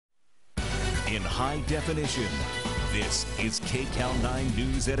in high definition. This is KCal 9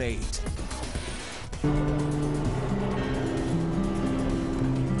 News at 8.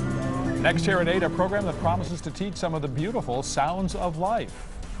 Next here at 8, a program that promises to teach some of the beautiful sounds of life.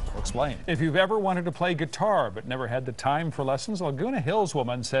 We'll explain. If you've ever wanted to play guitar but never had the time for lessons, Laguna Hills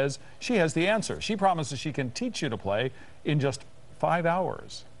woman says she has the answer. She promises she can teach you to play in just 5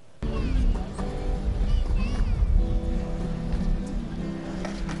 hours.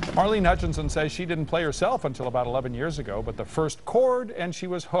 Marlene Hutchinson says she didn't play herself until about 11 years ago, but the first chord and she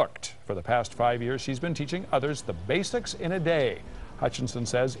was hooked. For the past 5 years, she's been teaching others the basics in a day. Hutchinson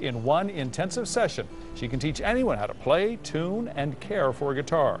says in one intensive session, she can teach anyone how to play, tune, and care for a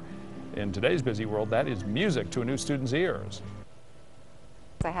guitar. In today's busy world, that is music to a new student's ears.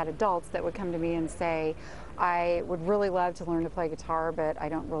 I had adults that would come to me and say, I would really love to learn to play guitar, but I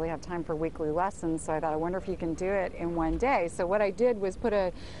don't really have time for weekly lessons, so I thought, I wonder if you can do it in one day. So what I did was put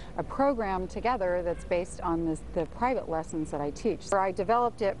a program together that's based on the private lessons that I teach. So I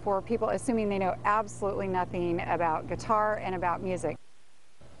developed it for people assuming they know absolutely nothing about guitar and about music.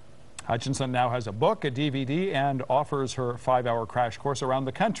 Hutchinson now has a book, a DVD, and offers her 5-hour crash course around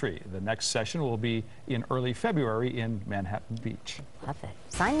the country. The next session will be in early February in Manhattan Beach. Love it.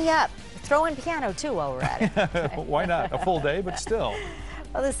 Sign me up. Throw in piano, too, while we're at it. Why not? A full day, but still.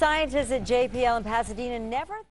 Well, the scientists at JPL in Pasadena never